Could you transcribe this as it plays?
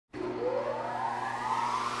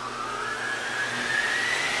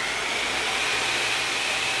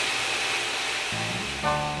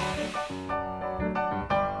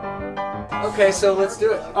Okay, so let's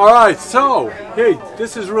do it. All right, so, hey,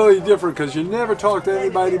 this is really different because you never talked to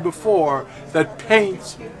anybody before that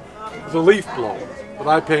paints with a leaf blower, but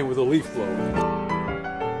I paint with a leaf blower.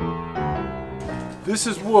 This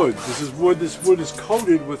is wood. This is wood. This wood is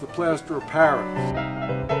coated with a plaster of Paris.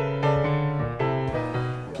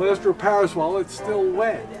 Plaster of Paris, while it's still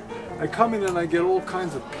wet, I come in and I get all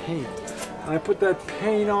kinds of paint. And I put that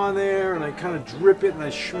paint on there and I kind of drip it and I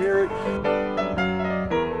smear it.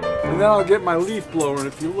 And then I'll get my leaf blower, and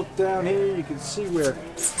if you look down here, you can see where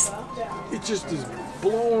it just is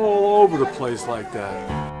blowing all over the place like that.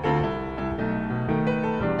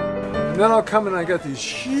 And then I'll come in and I got these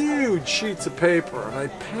huge sheets of paper and I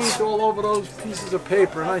paint all over those pieces of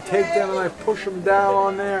paper, and I take them and I push them down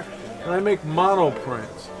on there and I make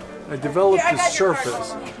monoprints. I develop this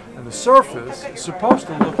surface, and the surface is supposed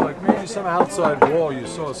to look like maybe some outside wall you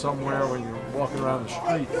saw somewhere when you're walking around the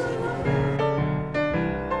streets.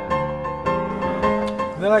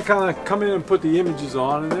 And then I kind of come in and put the images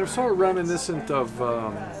on, and they're sort of reminiscent of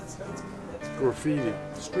graffiti,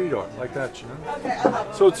 street art, like that, you know?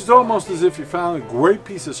 So it's almost as if you found a great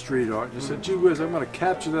piece of street art, and you said, gee whiz, I'm going to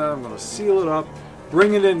capture that, I'm going to seal it up,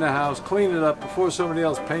 bring it in the house, clean it up before somebody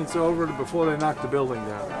else paints over it, before they knock the building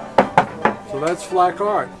down. So that's Flack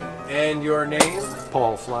art. And your name?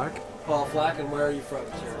 Paul Flack. Paul Flack, and where are you from,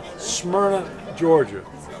 sir? Smyrna, Georgia.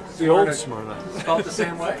 The old Smyrna. Spelled the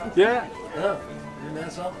same way? Yeah. Oh, isn't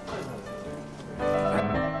that something?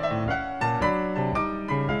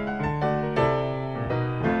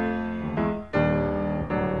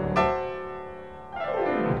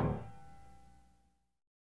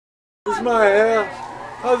 This is my hair.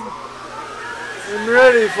 I'm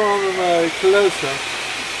ready for my close-up.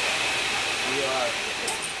 You are.